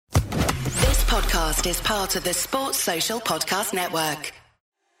podcast is part of the Sports Social Podcast Network.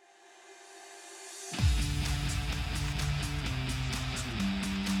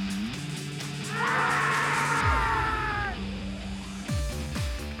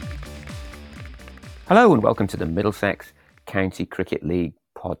 Hello and welcome to the Middlesex County Cricket League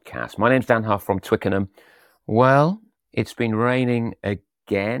podcast. My name's Dan Huff from Twickenham. Well, it's been raining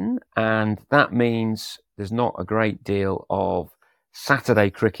again, and that means there's not a great deal of Saturday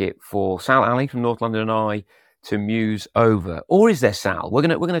cricket for Sal Ali from North London and I to muse over. Or is there, Sal? We're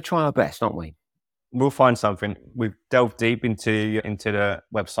gonna try our best, aren't we? We'll find something. We've delved deep into the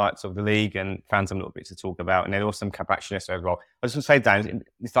websites of the league and found some little bits to talk about, and there was some capacity as well. I was going to say, Dan,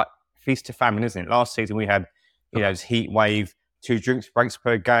 it's like feast to famine, isn't it? Last season we had, this heat wave, 2 drinks breaks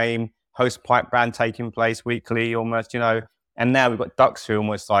per game, host pipe ban taking place weekly, almost, and now we've got Ducks who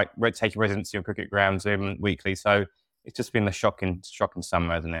almost like taking residency on cricket grounds weekly. So it's just been a shocking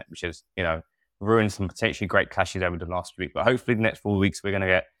summer, hasn't it? Which has, ruined some potentially great clashes over the last week. But hopefully the next 4 weeks we're going to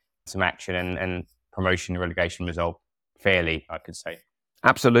get some action and promotion and relegation resolved fairly, I could say.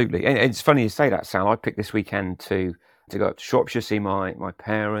 Absolutely. And it's funny you say that, Sal. I picked this weekend to go up to Shropshire, see my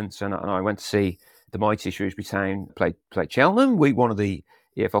parents, and I went to see the mighty Shrewsbury Town play Cheltenham, week 1 of the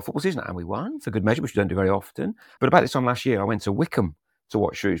EFL football season, and we won for good measure, which we don't do very often. But about this time last year, I went to Wickham to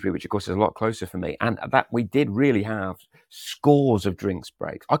watch Shrewsbury, which of course is a lot closer for me. And that we did really have scores of drinks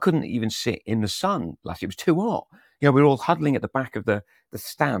breaks. I couldn't even sit in the sun last year. It was too hot. We were all huddling at the back of the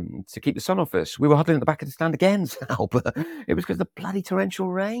stand to keep the sun off us. We were huddling at the back of the stand again, Sal, but it was because of the bloody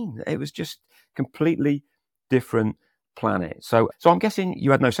torrential rain. It was just completely different planet. So I'm guessing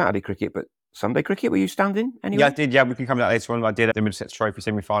you had no Saturday cricket, but Sunday cricket, were you standing anyway? Yeah, I did. Yeah, we can come to that later on. I did the Middlesex Trophy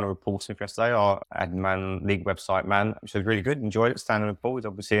semi-final reporting for yesterday, our Adman League website, which was really good. Enjoyed it. Standing on the ball is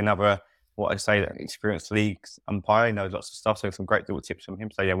obviously another, experienced league umpire. He knows lots of stuff, so some great little tips from him.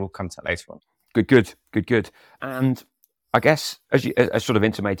 So yeah, we'll come to that later on. Good. And I guess, as sort of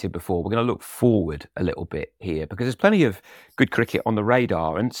intimated before, we're going to look forward a little bit here because there's plenty of good cricket on the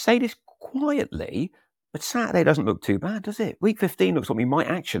radar. And say this quietly, but Saturday doesn't look too bad, does it? Week 15 looks like we might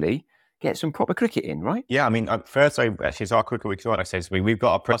actually get some proper cricket in, right? Yeah, I mean, Thursday actually is our cricket week. Like I said, we've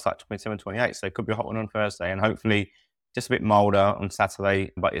got a press like 27, 28, so it could be a hot one on Thursday, and hopefully just a bit milder on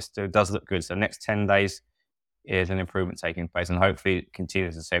Saturday, but it still does look good. So the next 10 days is an improvement taking place, and hopefully it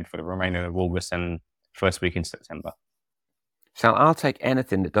continues, as I said, for the remainder of August and first week in September. Sal, I'll take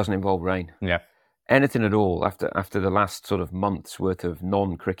anything that doesn't involve rain. Yeah. Anything at all after the last sort of month's worth of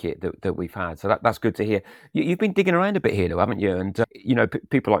non-cricket that we've had. So that's good to hear. You've been digging around a bit here, though, haven't you? And,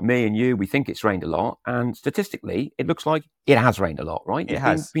 people like me and you, we think it's rained a lot. And statistically, it looks like it has rained a lot, right? It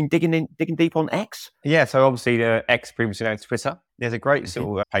has. Been digging deep on X? Yeah, so obviously X, previously known as Twitter, there's a great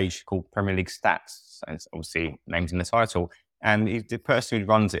little page called Premier League Stats. And it's obviously named in the title. And the person who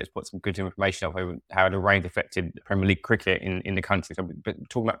runs it has put some good information up how the rain affected Premier League cricket in the country. So we're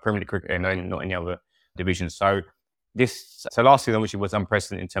talking about Premier League cricket and not any other divisions. So last season, which was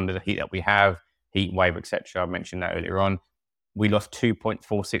unprecedented in terms of the heat that we have, heat wave, etc. I mentioned that earlier on. We lost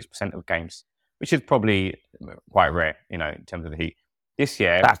 2.46% of games, which is probably quite rare, in terms of the heat. This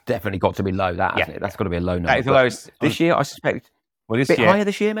year, that's definitely got to be low. Hasn't it? That's got to be a low number. That is the lowest. This year, I suspect. Well, this year, higher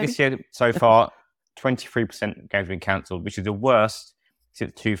this year, maybe. This year, so far, 23% of games have been cancelled, which is the worst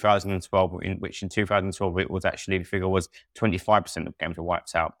since 2012, which in 2012 the figure was 25% of games were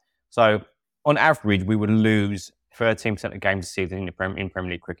wiped out. So on average, we would lose 13% of games this season in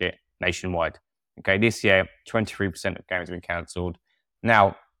Premier League cricket nationwide. Okay, this year, 23% of games have been cancelled.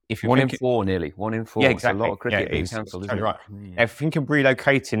 Now, if you 1 in 4, nearly 1 in 4, yeah, exactly. It's a lot of cricket being cancelled, isn't it? Right. If you think of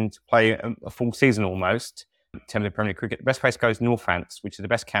relocating to play a full season almost in terms of Premier League cricket, the best place goes Northants, which is the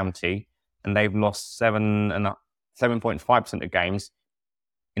best county, and they've lost 7.5% of games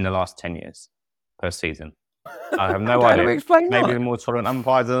in the last 10 years per season. I have no idea. Maybe the more tolerant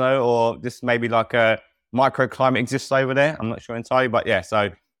umpires, I don't know, or just maybe like a microclimate exists over there. I'm not sure entirely, but yeah. So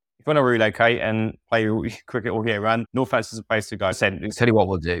if you want to relocate and play cricket all year round, Northants is a place to go. Tell you what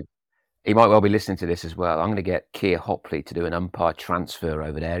we'll do. He might well be listening to this as well. I'm going to get Keir Hopley to do an umpire transfer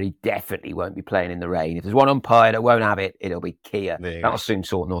over there. He definitely won't be playing in the rain. If there's one umpire that won't have it, it'll be Keir. That'll soon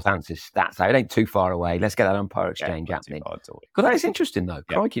sort Northants' stats out. It ain't too far away. Let's get that umpire exchange happening. Because that is interesting, though.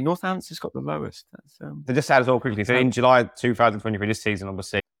 Yeah. Crikey, Northants has got the lowest. So just add us all quickly. So in July 2023, this season,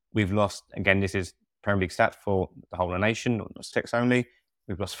 obviously, we've lost, again, this is Premier League stats for the whole of the nation, not six only.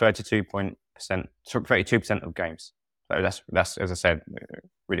 We've lost 32% of games. So that's as I said,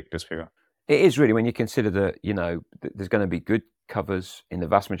 ridiculous figure. It is really, when you consider that, there's going to be good covers in the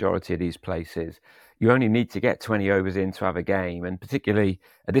vast majority of these places. You only need to get 20 overs in to have a game. And particularly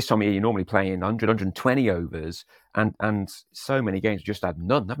at this time of year, you're normally playing 100, 120 overs. And so many games just had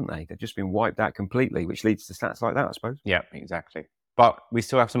none, haven't they? They've just been wiped out completely, which leads to stats like that, I suppose. Yeah, exactly. But we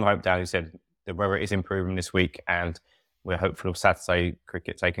still have some hope, Dan, who said the weather is improving this week, and we're hopeful of Saturday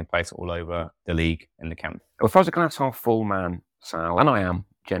cricket taking place all over the league and the camp. Well, if I was a glass half full man, Sal, and I am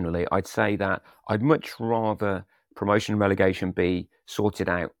generally, I'd say that I'd much rather promotion and relegation be sorted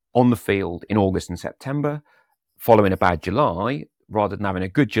out on the field in August and September, following a bad July, rather than having a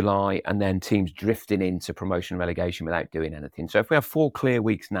good July and then teams drifting into promotion and relegation without doing anything. So if we have 4 clear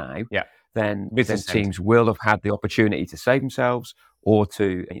weeks now, then teams will have had the opportunity to save themselves or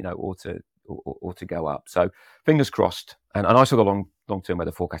to go up. So fingers crossed. And I saw the long-term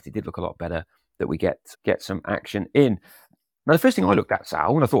weather forecast. It did look a lot better that we get some action in. Now, the first thing I looked at,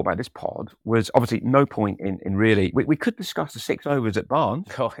 Sal, when I thought about this pod, was obviously no point in really... We could discuss the 6 overs at Barnes.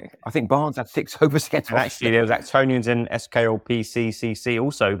 I think Barnes had 6 overs against... And actually, there was Actonians and SKLPCCC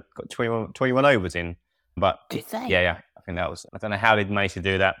also got 21 overs in. But did they? Yeah. I think that was... I don't know how they managed to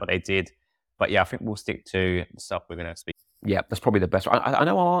do that, but they did. But yeah, I think we'll stick to the stuff we're going to speak. Yeah, that's probably the best. I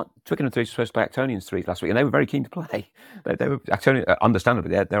know our Twickenham 3s were supposed to play Actonians 3s last week, and they were very keen to play. They were Actonians,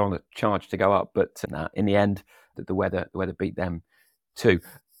 understandably, they're on the charge to go up, but in the end, the weather beat them too.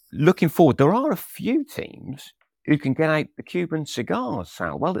 Looking forward, there are a few teams who can get out the Cuban cigars,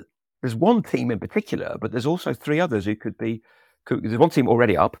 Sal. Well, there's one team in particular, but there's also 3 others who could be. There's one team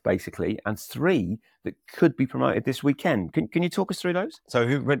already up, basically, and 3 that could be promoted this weekend. Can you talk us through those? So,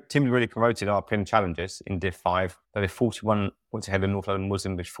 teams really promoted are Pin Challengers in Div 5. They're 41 points ahead of North London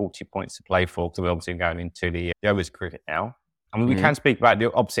Muslim with 40 points to play for, because we're obviously going into the overs cricket now. I mean, we can speak about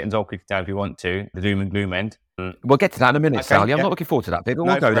the opposite ends of cricket down if we want to, the doom and gloom end. We'll get to that in a minute, Sal. I'm not looking forward to that bit, but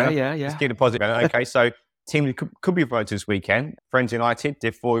we'll go there. Yeah. Let's keep it positive. Okay, so teams could be promoted this weekend. Friends United,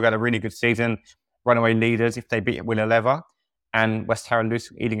 Div 4, we've had a really good season. Runaway leaders if they beat Winner Lever. And West Harrow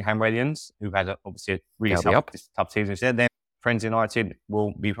Edingham Radians, who had obviously a really tough season. Then Friends United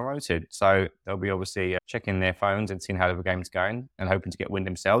will be promoted. So they'll be obviously checking their phones and seeing how the game's going and hoping to get win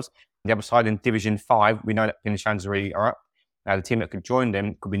themselves. On the other side, in Division 5, we know that Pin Chancery are up. Now, the team that could join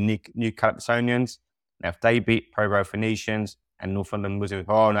them could be New Calypsonians. Now, if they beat Provo Phoenicians and North London Muslim,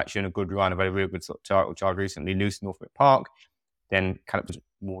 who are actually in a good run, have had a really good title charge recently, loose Northwick Park, then Calypso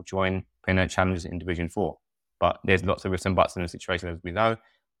will join Pin Challengers in Division 4. But there's lots of ifs and buts in the situation, as we know.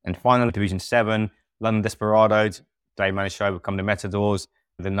 And finally, Division 7, London Desperados, they managed to overcome the Matadors.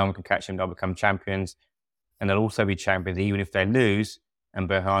 Then no one can catch them, they'll become champions. And they'll also be champions even if they lose, and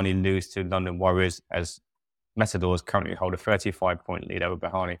Berhani lose to London Warriors, as Matadors currently hold a 35-point lead over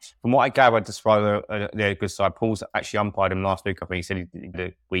Berhani. From what I gathered, Desperados, they're a good side. Paul's actually umpired them last week. I think he said he did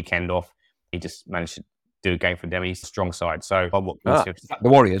the weekend off. He just managed to do a game for them. He's a strong side. So the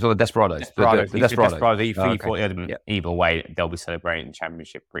Warriors or the Desperados? The Desperados. Either way, they'll be celebrating the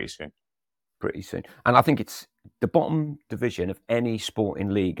championship pretty soon. And I think it's the bottom division of any sporting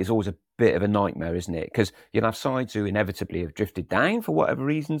league is always a bit of a nightmare, isn't it? Because you'll have sides who inevitably have drifted down for whatever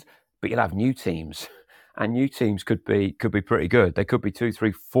reasons, but you'll have new teams. And new teams could be pretty good. They could be 2,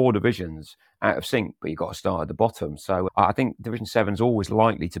 3, 4 divisions out of sync, but you've got to start at the bottom. So I think Division 7 is always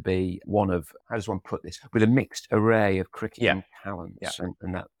likely to be one of, how does one put this, with a mixed array of cricketing talents. Yeah.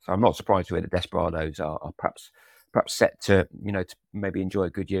 And that, so I'm not surprised to hear that Desperados are perhaps set to maybe enjoy a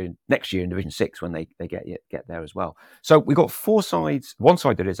good year next year in Division 6 when they get there as well. So we've got 4 sides, one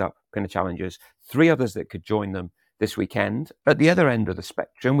side that is up, Pin Challengers, 3 others that could join them this weekend. At the other end of the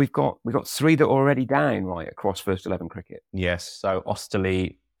spectrum, we've got 3 that are already down right across First 11 cricket. Yes, so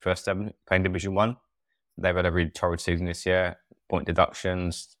Osterley, First 11, playing Division 1. They've had a really torrid season this year. Point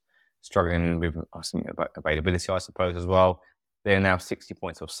deductions, struggling with availability, I suppose, as well. They're now 60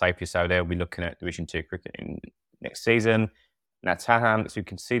 points off safety, so they'll be looking at Division 2 cricket in next season. Now, Taham, who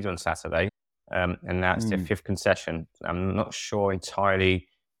conceded on Saturday, and that's their 5th concession. I'm not sure entirely.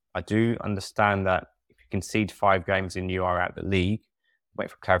 I do understand that concede 5 games and you are out the league.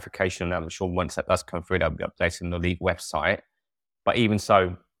 Wait for clarification on that. I'm sure once that does come through, they'll be updated on the league website. But even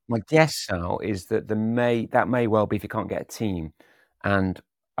so, my guess now is that that may well be if you can't get a team. And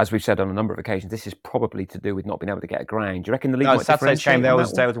as we've said on a number of occasions, this is probably to do with not being able to get a ground. Do you reckon the league might Saturday's game there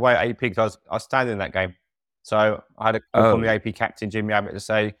was away at AP because I was standing in that game. So I had a call from the AP captain, Jimmy Abbott, to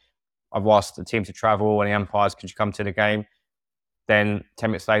say, I've asked the team to travel and the umpires, could you come to the game? Then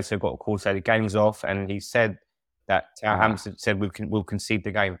 10 minutes later, got a call to say the game's off, and he said that Hampstead said we'll concede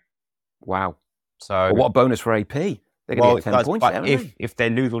the game. Wow! So what a bonus for AP. They're going to get 10 points. But if they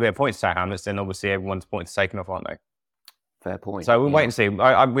lose all their points to Hampstead, then obviously everyone's points are taken off, aren't they? Fair point. So we'll wait and see. We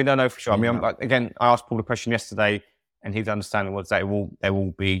don't know for sure. I mean, again, I asked Paul the question yesterday, and his understanding was that they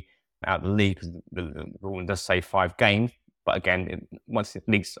will be out of the league because the rule does say 5 games. But again, once the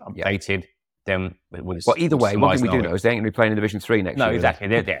league's updated, then well, either way, one thing we do know is they ain't going to be playing in Division 3 next year. No, exactly.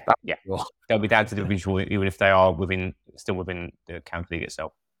 Yeah. They'll be down to Division 4, even if they are still within the county league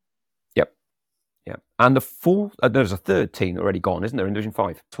itself. Yep. And there's a third team already gone, isn't there, in Division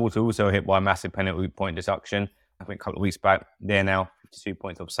 5? Tawter also hit by a massive penalty point deduction. I think a couple of weeks back. They're now 52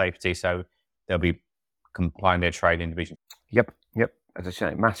 points of safety, so they'll be complying their trade in Division. Yep. As I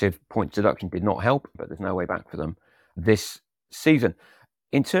say, massive points deduction did not help, but there's no way back for them this season.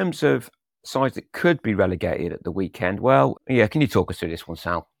 In terms of sides that could be relegated at the weekend, well, yeah, can you talk us through this one,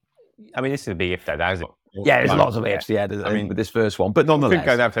 Sal? I mean, this would be if that is it. Yeah, there's lots of ifs, with this first one, but nonetheless. Could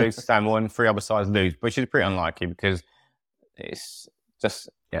go down to Stanmore and 3 other sides lose, which is pretty unlikely because it's just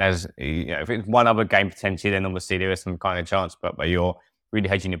as if it's one other game potentially, then obviously there is some kind of chance, but you're really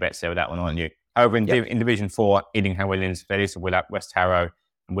hedging your bets there with that one, aren't you? Over in Division 4, Edingham Williams, Venice will at West Harrow,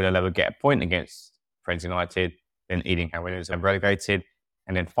 and will ever get a point against Friends United. Then Edingham Williams are relegated,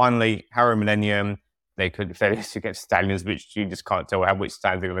 and then finally Harrow Millennium. They could Venice against Stallions, which you just can't tell which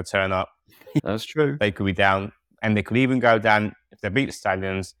Stallions are going to turn up. That's true. They could be down, and they could even go down if they beat the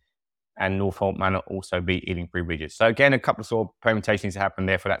Stallions, and Northolt Manor also beat Ealing Free Bridges. So again, a couple of sort of permutations to happen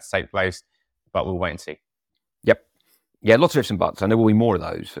there for that to take place, but we'll wait and see. Yep. Yeah, lots of ifs and buts, and there will be more of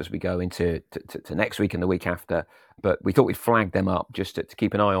those as we go into to next week and the week after. But we thought we'd flag them up just to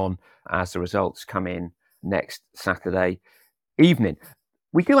keep an eye on as the results come in next Saturday evening.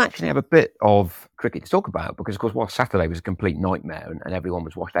 We do actually have a bit of cricket to talk about because, of course, while Saturday was a complete nightmare and everyone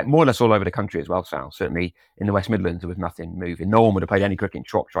was washed out, more or less all over the country as well, Sal. Certainly in the West Midlands, there was nothing moving. No one would have played any cricket in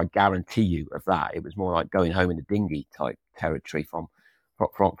Shropshire, I guarantee you of that. It was more like going home in the dinghy type territory from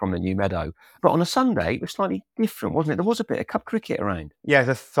the New Meadow. But on a Sunday, it was slightly different, wasn't it? There was a bit of cup cricket around. Yeah, as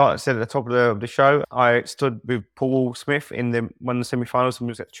I said at the top of the show, I stood with Paul Smith in one of the semi-finals and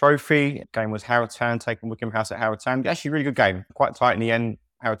was at the trophy. The game was Harrow Town taking Wickham House at Harrow Town. Actually, a really good game. Quite tight in the end.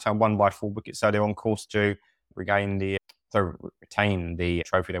 Harrow Town won by 4 wickets, so they're on course to retain the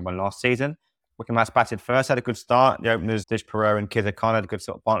trophy they won last season. Wickham House batted first, had a good start. The openers, Dish Pereira and Kizza Khan had a good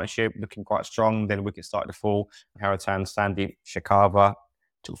sort of partnership, looking quite strong. Then the wickets started to fall. Harrow Town, Sandeep Shekhava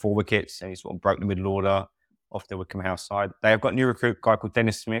took 4 wickets and he sort of broke the middle order off the Wickham House side. They have got a new recruit, a guy called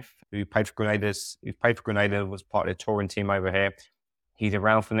Dennis Smith, who played for Grenadiers. Was part of the touring team over here. He's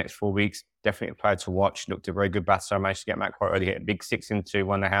around for the next 4 weeks. Definitely a player to watch. Looked a very good batter. Managed to get Matt quite early. Hit a big 6 into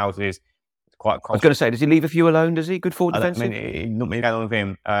one of the houses. Quite. I was going to say, does he leave a few alone? Does he? Good forward defensive? I mean, not many going on with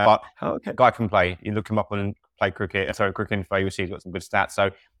him. But the guy can play. You look him up and play cricket. Cricket info. You'll see he's got some good stats. So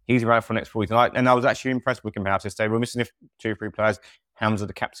he's around for the next 4 weeks. And I was actually impressed with Wickham House yesterday. We're missing 2 or 3 players. Hamza,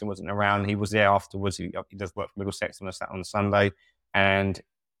 the captain, wasn't around. He was there afterwards. He does work for Middlesex on the Sunday. And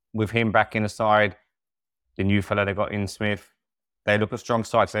with him back in the side, the new fella they got in, Smith, they look a strong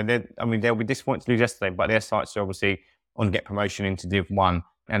side. So they'll be disappointed to lose yesterday, but their sides are obviously on to get promotion into Div 1.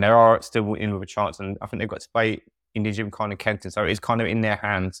 And they are still in with a chance. And I think they've got to play in the Gymkhana Kenton. So it's kind of in their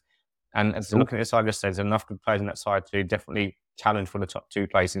hands. And as looking at the side yesterday, there's enough good players on that side to definitely challenge for the top 2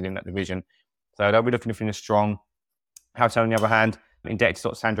 places in that division. So they'll be looking to finish strong. Houghton, on the other hand, indebted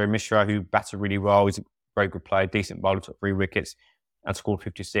to Sandro Mishra, who batted really well. He's a very good player, decent bowler, took 3 wickets and scored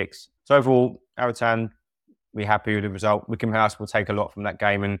 56. So overall, Harrowtown, we're happy with the result. Wickham House will take a lot from that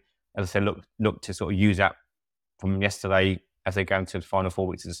game and, as I said, look to sort of use that from yesterday as they go into the final 4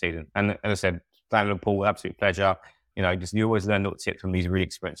 weeks of the season. And as I said, Daniel and Paul, absolute pleasure. You always learn little tips from these really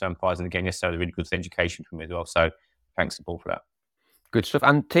experienced umpires. And again, yesterday was a really good education for me as well. So thanks to Paul for that. Good stuff.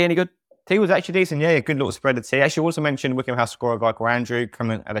 And tea, any good? Tea was actually decent. Yeah, good little spread of tea. Actually, also mentioned Wickham House scorer, a guy called Andrew, come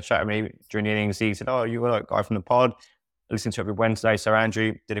and had a chat with me during the innings. He said, you were a guy from the pod. I listened to it every Wednesday. So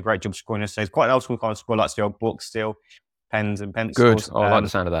Andrew did a great job scoring yesterday. He's quite an old school kind of scorer, likes the old books still, pens and pencils. Good. I like the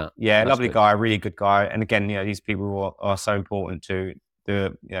sound of that. Yeah, lovely guy, really good guy. And again, these people are so important to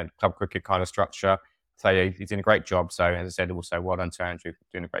the club cricket kind of structure. So yeah, he's doing a great job. So as I said, also well done to Andrew for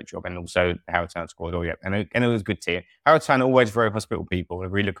doing a great job. And also Harrowtown scored all. And it was good tea. Harrowtown always very hospitable people. They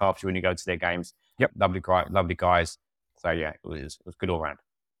really look after you when you go to their games. Yep. Lovely guys. So yeah, it was good all round.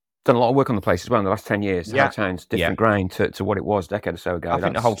 Done a lot of work on the place as well in the last 10 years. Harrowtown's different grain to what it was a decade or so ago. I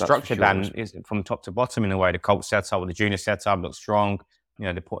think the whole structure, Dan, is from top to bottom in a way. The Colt setup or the junior setup looks strong.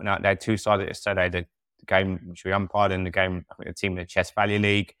 They're putting out, they had 2 sides yesterday. The game which we umpired and the game, I think the team in the Chess Valley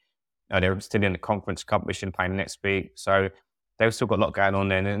League. They're still in the conference competition playing next week. So they've still got a lot going on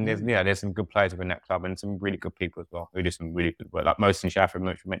there. And there's some good players within that club and some really good people as well who do some really good work. Like Mohsin Shaffer,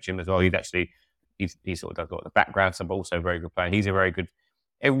 which we mentioned as well. He sort of does a lot of the background stuff, but also a very good player. He's a very good,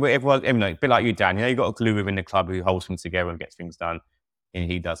 everyone, a bit like you, Dan, you've got a glue within the club who holds things together and gets things done.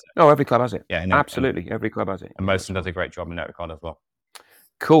 And he does it. Oh, every club has it. Yeah, absolutely. Every club has it. And Mohsin does a great job in that regard as well.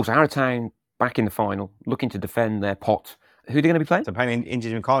 Cool. So Harrowtown back in the final, looking to defend their pot Who are they going to be playing? So playing in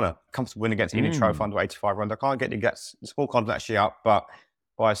Gymkhana, comfortable win against Indian Trophy under 85 runs. I can't get the scorecards actually up, but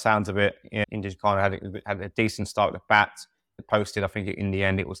by the sounds of it, Indian Gymkhana had a decent start with the bat. They posted, I think in the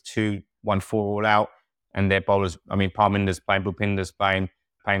end it was 2-1-4 all out, and their bowlers, Parminder's playing, Bhupinder's playing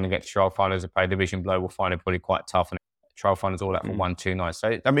against trial finals. They play Division below. We'll find it probably quite tough, and trial finals all out for 1-2-9. So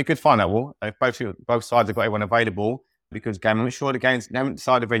that'll be a good fun. That will. Both sides have got everyone available. Because I'm sure the games, they haven't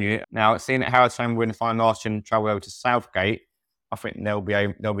decided the venue. Now, seeing that Howard Stone win the final last year and travel over to Southgate, I think they'll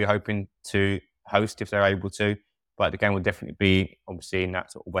be hoping to host if they're able to. But the game will definitely be obviously in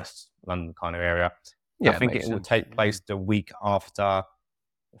that sort of West London kind of area. Yeah, I think it will take place the week after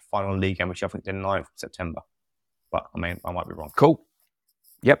the final league game, which I think the 9th of September. But I might be wrong. Cool.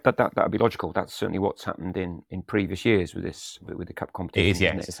 Yep, that would be logical. That's certainly what's happened in previous years with the cup competition. It is,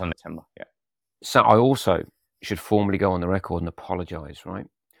 yeah. It's on September. Yeah. So I also should formally go on the record and apologise, right?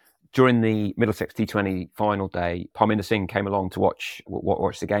 During the Middlesex T20 final day, Parminder Singh came along to watch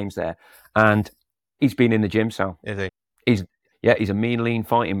the games there, and he's been in the gym, Sal. Is he? He's a mean, lean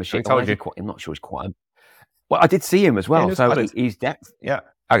fighting machine. I told you. I'm not sure he's quite. Well, I did see him as well, yeah, so he's yeah.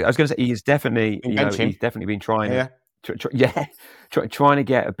 I was going to say he's definitely, he's definitely been trying. Yeah. Trying to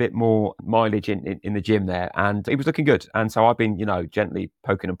get a bit more mileage in the gym there, and he was looking good. And so I've been, gently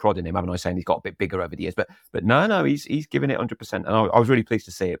poking and prodding him, haven't I? Saying he's got a bit bigger over the years, but no, he's giving it 100%. And I was really pleased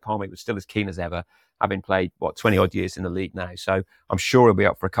to see it. Palmy was still as keen as ever, having played 20 odd years in the league now. So I'm sure he'll be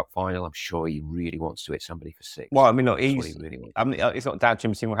up for a cup final. I'm sure he really wants to hit somebody for 6. Well, look, it's not down to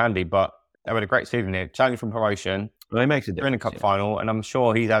him single-handedly, but they had a great season here, challenging from promotion. Well, he makes a difference. They're in the cup final, and I'm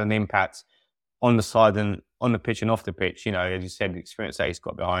sure he's had an impact on the side and on the pitch and off the pitch. As you said, the experience that he's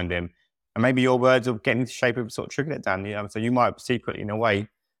got behind him, and maybe your words of getting into shape have sort of triggered it down. So you might secretly, in a way,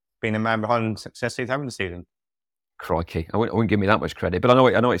 been a man behind the success he's having this season. Crikey, I wouldn't give me that much credit, but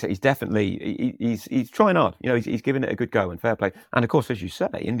I know he's definitely he's trying hard. He's giving it a good go, and fair play. And of course, as you say,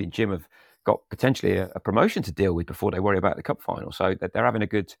 Indian Gym have got potentially a promotion to deal with before they worry about the cup final. So they're having a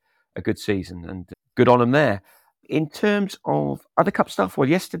good season, and good on them there. In terms of other cup stuff, well,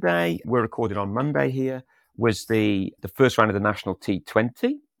 yesterday, we're recording on Monday here, was the first round of the National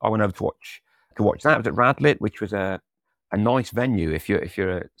T20. I went over to watch that. It was at Radlett, which was a nice venue if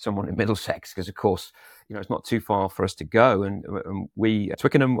you're someone in Middlesex, because of course, it's not too far for us to go. And we,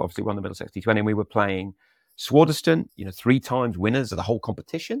 Twickenham, obviously won the Middlesex T20, and we were playing Swardeston, 3 times winners of the whole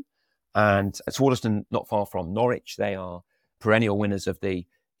competition. And Swardeston, not far from Norwich, they are perennial winners of the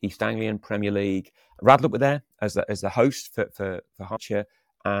East Anglian Premier League. Radlett were there as the host for Hertfordshire,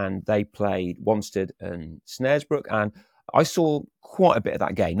 and they played Wanstead and Snaresbrook. And I saw quite a bit of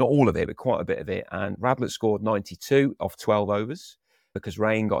that game, not all of it, but quite a bit of it. And Radlett scored 92 off 12 overs because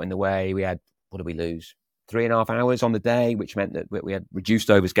rain got in the way. We had, what did we lose? 3.5 hours on the day, which meant that we had reduced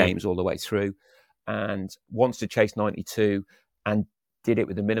overs games all the way through. And Wanstead chased 92 and did it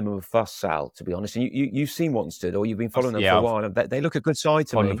with a minimum of fuss, Sal, to be honest. And you've seen Wanstead, or you've been following them for a while. And they look a good side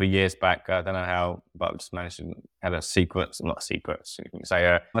to me. Following them for years back. I don't know how, but I just managed to have a secret. Not a secret. You can say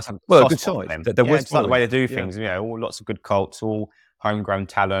a good side. There was the way they do things. All lots of good cults, all homegrown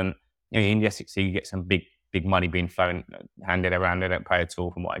talent. In the Essex, you get some big money being handed around. They don't pay at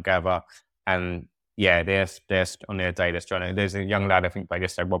all, from what I gather. And they're on their day. They're struggling. There's a young lad, I think, played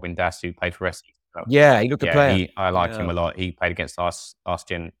yesterday, Robin Das, who played for Essex. Yeah, he looked a player. I like him a lot. He played against us last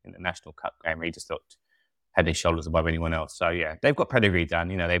year in the National Cup game. He just looked head and shoulders above anyone else. So they've got pedigree, Dan.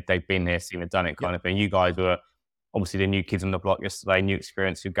 They've been there, seen it, done it, kind of thing. You guys were obviously the new kids on the block yesterday, new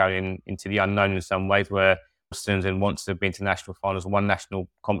experience of going into the unknown in some ways, where Boston and wants to have been to national finals, won national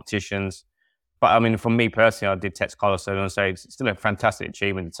competitions. But for me personally, I did text Carlos and say it's still a fantastic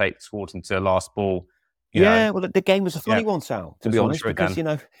achievement to take Swarton to the last ball. Well, the game was a funny one, Sal, to be honest, because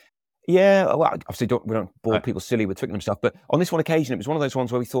well, obviously we don't bore people silly with Twickenham stuff, but on this one occasion, it was one of those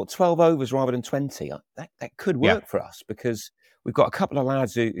ones where we thought 12 overs rather than 20. That could work for us, because we've got a couple of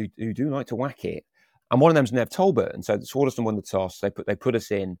lads who do like to whack it, and one of them's Nev Talbot, and so Swardeston won the toss. They put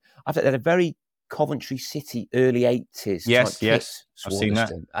us in. I think they had a very Coventry City early 80s. Yes, I've seen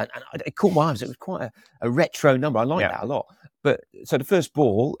that. And it caught my eyes. It was quite a retro number. I like that a lot. But so the first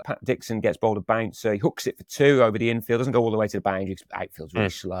ball, Pat Dixon gets bowled a bouncer. He hooks it for 2 over the infield. Doesn't go all the way to the boundary. Outfield's really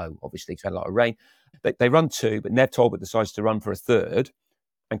slow, obviously, because had a lot of rain. They run 2, but Nev Talbot decides to run for a 3rd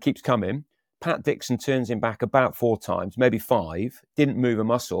and keeps coming. Pat Dixon turns him back about 4 times, maybe 5. Didn't move a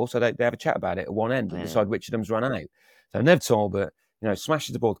muscle, so they have a chat about it at one end and decide which of them's run out. So Nev Talbot,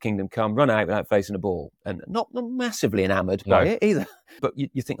 smashes the ball to Kingdom Come, run out without facing the ball, and not massively enamoured by it either. But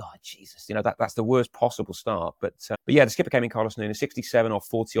you think, oh Jesus, that's the worst possible start. But the skipper came in, Carlos Nunes, 67 off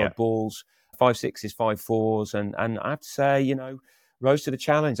 40 odd balls, 5 6s, 5 4s, and I have to say, rose to the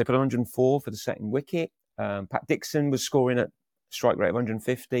challenge. They put 104 for the second wicket, Pat Dixon was scoring at strike rate of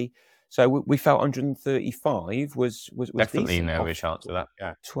 150. So we felt 135 was definitely decent. no chance of that.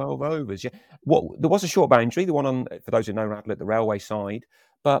 Yeah, 12 overs. Yeah, there was a short boundary, the one on, for those who know Radlett, the railway side,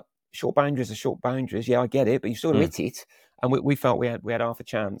 but short boundaries are short boundaries. Yeah, I get it, but you still hit it, and we felt we had half a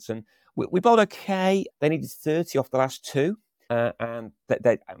chance, and we bowled okay. They needed 30 off the last two, and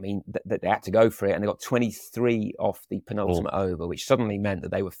they had to go for it, and they got 23 off the penultimate over, which suddenly meant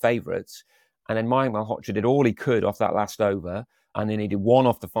that they were favourites. And then Mike Malhotra did all he could off that last over, and then he did one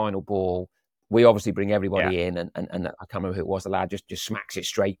off the final ball. We obviously bring everybody in, and I can't remember who it was. The lad just smacks it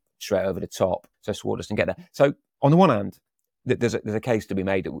straight over the top, so Swardeston get there. So on the one hand, there's a case to be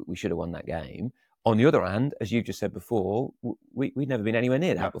made that we should have won that game. On the other hand, as you just said before, we'd never been anywhere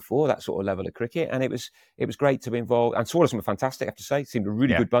near that before, that sort of level of cricket, and it was great to be involved. And Swardeston were fantastic, I have to say. Seemed a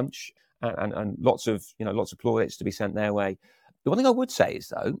really good bunch, and lots of plaudits to be sent their way. The one thing I would say is,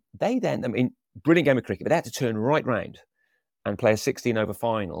 though, they then, brilliant game of cricket, but they had to turn right round and play a 16-over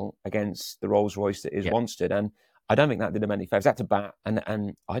final against the Rolls-Royce that is Wanstead. And I don't think that did them any favours. They had to bat,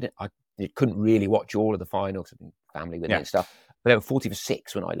 and I couldn't really watch all of the finals, family with it and stuff. But they were 40 for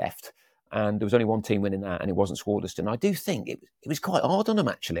 6 when I left. And there was only one team winning that, and it wasn't Swardeston. I do think it was quite hard on them,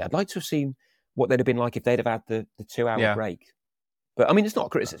 actually. I'd like to have seen what they'd have been like if they'd have had the 2-hour break. But, it's not a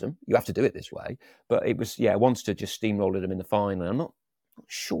criticism. You have to do it this way. But it was, Wanstead just steamrolled them in the final. I'm not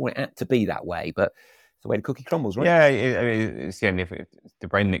sure it had to be that way, but it's the way the cookie crumbles, right? Yeah, it's the end. If the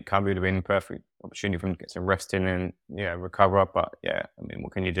brain Nick Covey would have been a perfect opportunity for him to get some rest in and recover up. But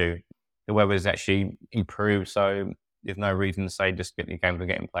what can you do? The weather's actually improved, so there's no reason to say just get the games are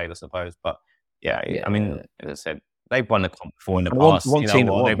getting played, I suppose. But as I said, they've won the comp before in the past. One team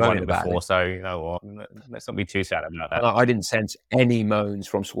they've won it before, so you know what? Let's not be too sad about that. I didn't sense any moans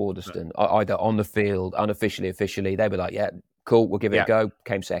from Swardeston either on the field, unofficially, officially. They were like, "Yeah, cool, we'll give it a go."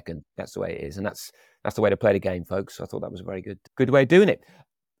 Came second. That's the way it is, and that's the way to play the game, folks. I thought that was a very good way of doing it.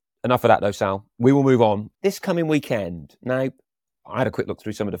 Enough of that, though, Sal. We will move on this coming weekend. Now, I had a quick look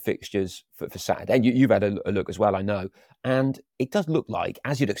through some of the fixtures for Saturday. And you've had a look as well, I know. And it does look like,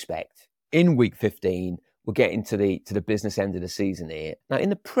 as you'd expect, in week 15, we're getting to the business end of the season here. Now, in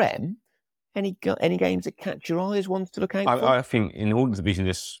the Prem, any games that catch your eye as ones to look out for? I think in all the divisions,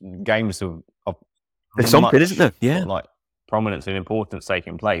 there's games of there's something, isn't there? Yeah. Like prominence and importance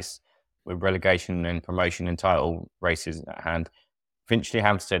taking place with relegation and promotion and title races at hand. Finchley,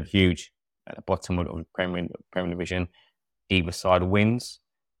 Hampstead, huge at the bottom of the Premier Division. Either side wins,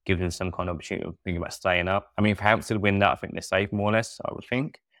 gives them some kind of opportunity of thinking about staying up. If Hampstead win that, I think they're safe more or less, I would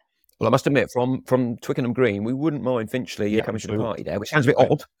think. Well, I must admit, from Twickenham Green, we wouldn't mind Finchley coming to the party there, which sounds a bit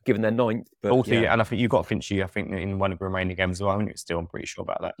odd, given they're ninth. But also, and I think you've got Finchley, I think, in one of the remaining games as well. I'm pretty sure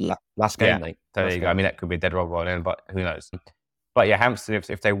about that. Last game, mate. There you go. That could be a dead roll by then, but who knows? But Hampstead,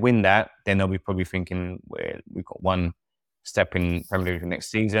 if they win that, then they'll be probably thinking we've got one step in Premier League next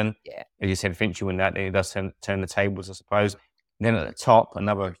season. Yeah. As you said, Finchley win that, it does turn the tables, I suppose. And then at the top,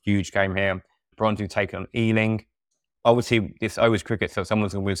 another huge game here. Bronte taking on Ealing. Obviously, it's always cricket, so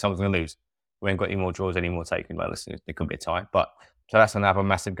someone's going to win, someone's going to lose. We ain't got any more draws, any more taken. Well, listen, it could be a tie. So that's another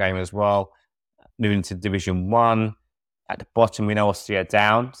massive game as well. Moving to Division 1. At the bottom, we know Austria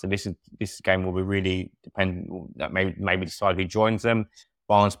down. So this game will be really dependent. Maybe decide who joins them.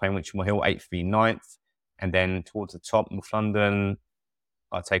 Barnes playing Winchmore Hill, 8th v 9th. And then towards the top, North London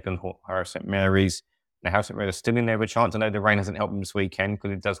are taking Harrow St Mary's. Now, Harrow St Mary's are still in there with a chance. I know the rain hasn't helped them this weekend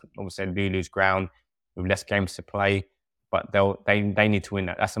because it does obviously lose ground with less games to play. But they need to win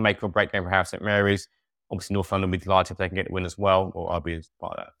that. That's a make or break game for Harrow St Mary's. Obviously, North London will be delighted if they can get the win as well, or I'll be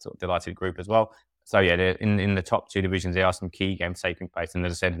part of that sort of delighted group as well. So, in the top two divisions, there are some key games taking place. And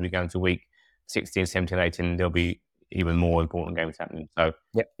as I said, as we go into week 16, 17, 18, there'll be even more important games happening. So,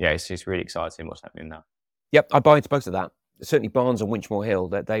 it's just really exciting what's happening now. Yep, I buy into both of that. Certainly Barnes and Winchmore Hill,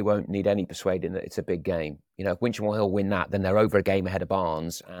 that they won't need any persuading that it's a big game. If Winchmore Hill win that, then they're over a game ahead of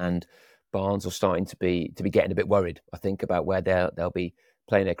Barnes, and Barnes are starting to be getting a bit worried, I think, about where they'll be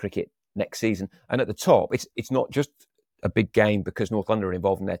playing their cricket next season. And at the top, it's not just a big game because North London are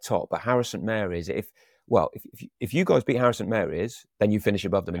involved in their top, but Harrow St Mary's, if you guys beat Harrow St Mary's, then you finish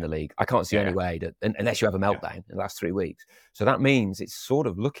above them in the league. I can't see any way that, unless you have a meltdown in the last 3 weeks. So that means it's sort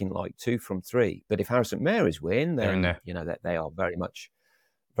of looking like 2 from 3. But if Harrow St Mary's win, then that they are very much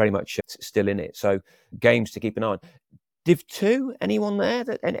still in it. So games to keep an eye on. Div 2, anyone there?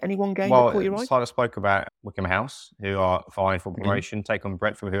 Any one game that caught you right? I spoke about Wickham House, who are vying for promotion, take on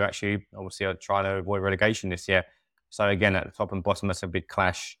Brentford, who actually obviously are trying to avoid relegation this year. So again, at the top and bottom, that's a big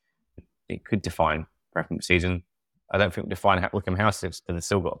clash. It could define Brentford season. I don't think it'll define Wickham House, because they've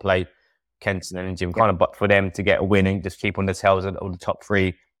still got to play Kenton and Jim. But for them to get a win and just keep on the tails of the top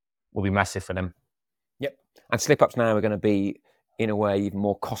 3 will be massive for them. Yeah, And slip-ups now are going to be, in a way, even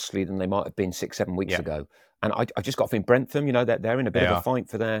more costly than they might have been 6-7 weeks ago. And I just got to think Brentham, they're in a bit of a fight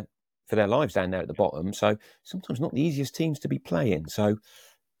for their lives down there at the bottom. So sometimes not the easiest teams to be playing. So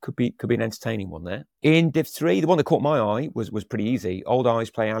could be an entertaining one there. In Div 3, the one that caught my eye was pretty easy. Old Eyes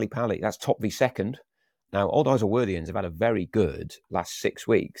play Ali Pali. That's top v second. Now, Old Eyes or Worthians have had a very good last 6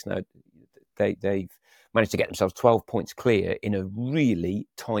 weeks. Now, they've managed to get themselves 12 points clear in a really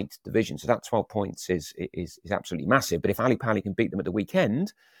tight division. So that 12 points is absolutely massive. But if Ali Pali can beat them at the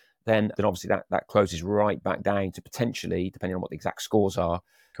weekend, then obviously that closes right back down to potentially, depending on what the exact scores are,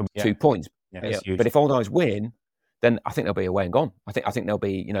 2 points. But if Old Eyes win, then I think they'll be away and gone. I think they'll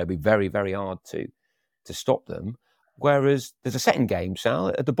be, it'll be very, very hard to stop them. Whereas there's a second game, Sal,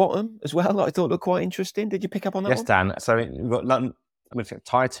 at the bottom as well, that I thought looked quite interesting. Did you pick up on that one? Yes, Dan. So we've got London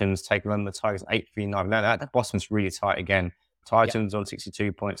Titans taking London Tigers 8-3-9. Now that bottom's really tight again. Titans on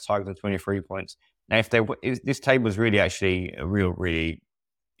 62 points, Tigers on 23 points. Now, this table is really actually really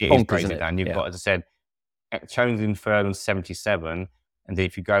it is crazy, Dan. You've got, as I said, Jones in third on 77, and then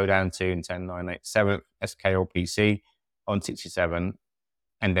if you go down to 10, 9, 8, 7, SKLPC on 67,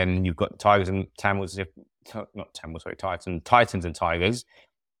 and then you've got Tigers and Titans and Tigers.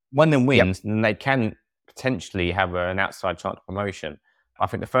 One of them wins, and they can potentially have an outside chance of promotion. I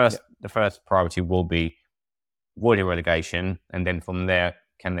think the first priority will be avoiding relegation, and then from there,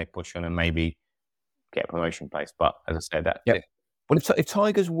 can they push on and maybe get a promotion place? But as I said, well, if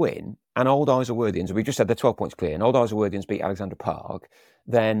Tigers win and Old Eyes or Worthians, we just said they're 12 points clear, and Old Eyes or Worthians beat Alexandra Park,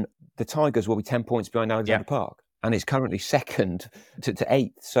 then the Tigers will be 10 points behind Alexandra Park, and it's currently second to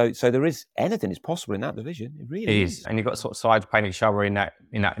eighth. So there is anything is possible in that division. It really is. And you've got sort of sides playing each other in that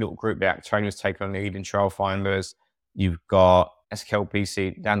little group. The Actonians taking on the Eden Trailfinders. You've got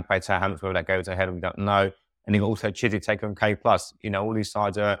SKLPC, Dan play Southampton, whether that goes ahead, we don't know. And you've also Chiswick taking on K+. All these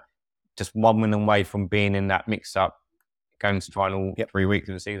sides are just one win away from being in that mix-up going to the final 3 weeks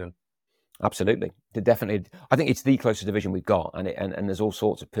of the season. Absolutely. Definitely. I think it's the closest division we've got, and there's all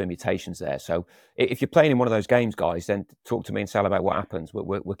sorts of permutations there. So if you're playing in one of those games, guys, then talk to me and Sal about what happens.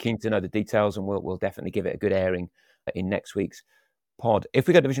 We're keen to know the details, and we'll definitely give it a good airing in next week's pod. If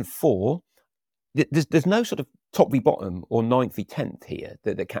we go to Division 4, there's no sort of top v bottom or 9th v 10th here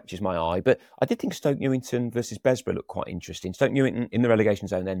that catches my eye, but I did think Stoke Newington versus Besborough looked quite interesting. Stoke Newington in the relegation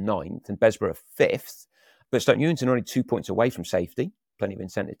zone, they're 9th, and Besborough 5th, but Stoke Newington are only 2 points away from safety. Plenty of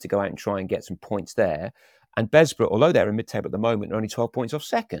incentive to go out and try and get some points there. And Besborough, although they're in mid-table at the moment, are only 12 points off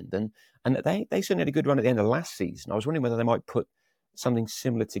second. And they certainly had a good run at the end of last season. I was wondering whether they might put something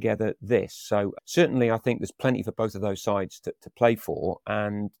similar together this. So certainly I think there's plenty for both of those sides to play for.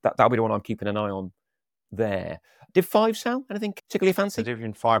 And that'll be the one I'm keeping an eye on there. Div 5, Sal? Anything particularly fancy?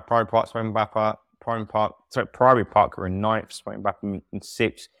 Division 5, Priory Park are in 9th, Swain Bath in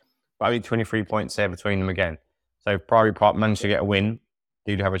 6th. But only 23 points there between them again. So if Priory Park managed to get a win,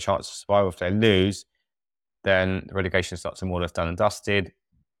 they do have a chance to survive. If they lose, then the relegation starts more or less done and dusted.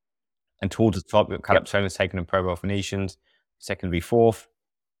 And towards the top, we've got Calypsonians taking on Pro Phoenicians. Second v 4th.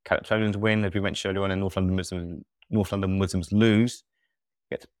 Calypsonians win, as we mentioned earlier on, and North London Muslims lose.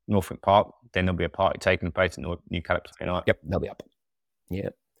 Get to Norfolk Park, then there'll be a party taking place at New Calypso night. Yep, they'll be up.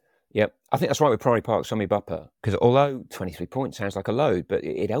 Yep. I think that's right with Priory Park, Summy Bupper, because although 23 points sounds like a load, but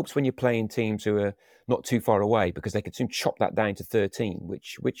it helps when you're playing teams who are not too far away, because they could soon chop that down to 13,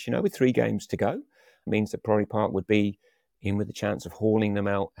 which with 3 games to go, means that Priory Park would be in with the chance of hauling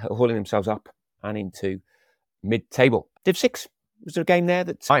themselves up and into mid-table. Div 6, was there a game there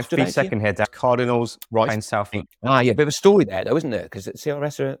that stood out second here, Cardinals playing Southend. A bit of a story there, though, isn't there? Because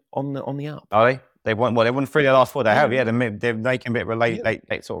CRS are on the up. Are they? They won 3 their last 4. They have, They're making a bit of a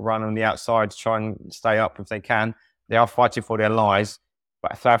late sort of run on the outside to try and stay up if they can. They are fighting for their lives.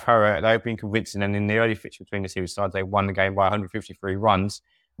 But South Harrow, they've been convincing, and in the early fixture between the two sides, they won the game by 153 runs.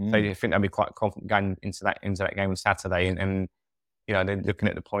 So I think they'll be quite confident going into that game on Saturday. And they're looking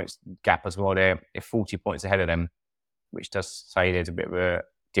at the points gap as well. They're 40 points ahead of them, which does say there's a bit of a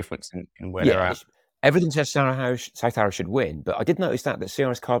difference in where they're at. Everything says South Harrow should win, but I did notice that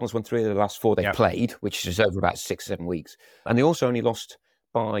CRS Cardinals won 3 of the last 4 they played, which is over about 6 or 7 weeks. And they also only lost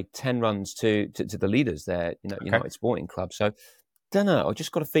by 10 runs to the leaders there, United Sporting Club. So, don't know. I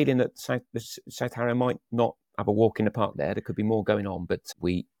just got a feeling that South Harrow might not have a walk in the park there. There could be more going on, but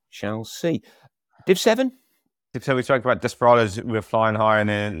we shall see. Div 7? So we spoke about Desperados who are flying high and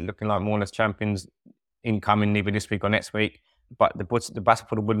they're looking like more or less champions incoming either this week or next week. But the battle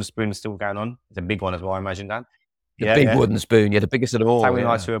for the wooden spoon is still going on. It's a big one as well, I imagine, Dan. The big wooden spoon, the biggest of them all. Terry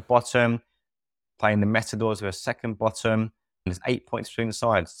Knights who are bottom, playing the Matadors who are second bottom. And there's 8 points between the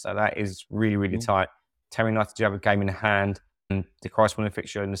sides. So that is really, really tight. Terry Knights do have a game in hand. And the corresponding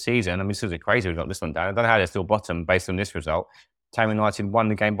fixture in the season, I mean, this is a crazy result, this one down. I don't know how they're still bottom based on this result. Taylor United won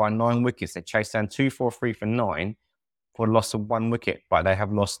the game by 9 wickets. They chased down 2-4-3 for 9 for a loss of 1 wicket, but they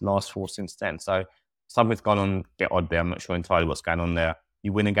have lost last 4 since then. So something's gone on a bit odd there. I'm not sure entirely what's going on there.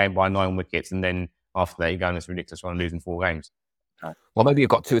 You win a game by 9 wickets, and then after that, you go on this ridiculous run, losing 4 games. Well, maybe you've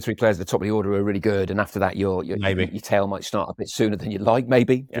got 2 or 3 players at the top of the order who are really good, and after that, your tail might start a bit sooner than you'd like,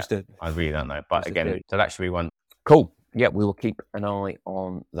 maybe. Yeah, I really don't know. But again, so that should be one. Cool. Yeah, we will keep an eye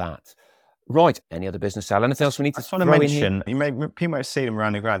on that. Right. Any other business, Sal? Anything else we need to throw in here? I just want to mention, people might see them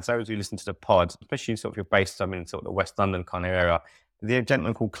around the ground. Those who listen to the pod, especially sort of you're based in sort of the West London kind of area. There's a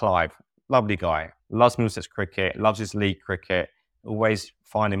gentleman called Clive, lovely guy, loves Middlesex cricket, loves his league cricket. Always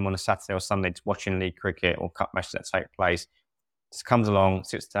find him on a Saturday or Sunday watching league cricket or cup matches that take place. Just comes along,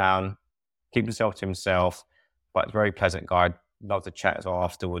 sits down, keeps himself to himself, but a very pleasant guy. Loves to chat as well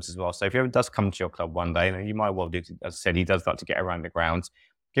afterwards as well. So if he ever does come to your club one day, you might well do. As I said, he does like to get around the grounds.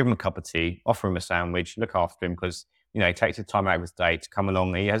 Give him a cup of tea, offer him a sandwich, look after him because he takes the time out of his day to come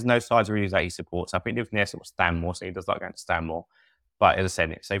along. He has no sides really that he supports. I think he lives near sort of Stanmore, so he does like going to Stanmore. But as I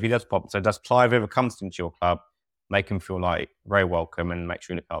said, so if he does pop, so does Clive ever comes into your club, make him feel like very welcome and make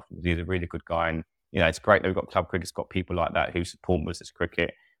sure you look after him. He's a really good guy, and it's great that we've got club cricket's got people like that who support Middlesex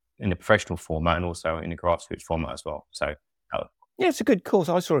cricket in the professional format and also in the grassroots format as well. So. Yeah, it's a good course.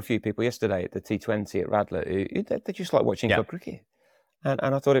 I saw a few people yesterday at the T20 at Radler who they just like watching club cricket.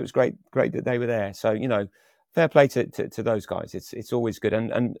 And I thought it was great that they were there. So, fair play to those guys. It's always good.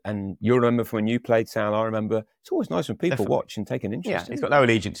 And you remember from when you played, Sal, I remember it's always nice when people watch and take an interest. Yeah, he's got no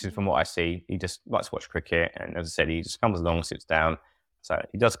allegiances from what I see. He just likes to watch cricket. And as I said, he just comes along, sits down. So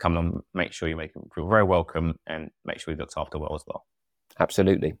he does come along, make sure you make him feel very welcome and make sure he looks after well as well.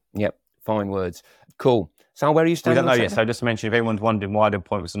 Absolutely. Yep. Fine words. Cool. Sal, where are you standing? We don't know yet. So just to mention, if anyone's wondering why the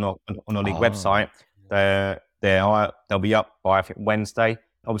appointments are not on our league website, they'll be up by, I think, Wednesday.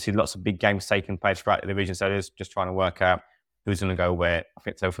 Obviously, lots of big games taking place throughout the division. So there's just trying to work out who's going to go where. I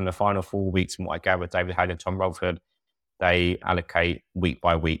think so from the final 4 weeks, from what I gather, David Hayden and Tom Rutherford, they allocate week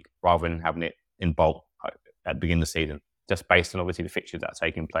by week rather than having it in bulk at the beginning of the season, just based on obviously the fixtures that are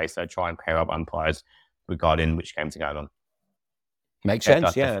taking place. They try and pair up umpires regarding which games are going on. Makes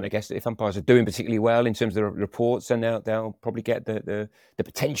sense, yeah. And I guess if umpires are doing particularly well in terms of the reports, then they'll probably get the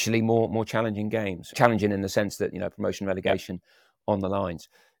potentially more challenging games. Challenging in the sense that, promotion, relegation on the lines.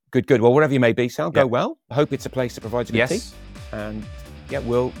 Good. Well, wherever you may be, Sal, go well. I hope it's a place that provides a good tea. And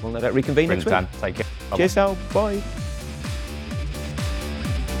we'll no doubt reconvene next week. Dan. Take care. Bye-bye. Cheers, Sal. Bye.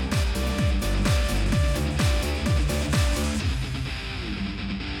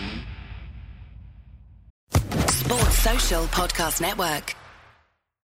 Sports Social Podcast Network.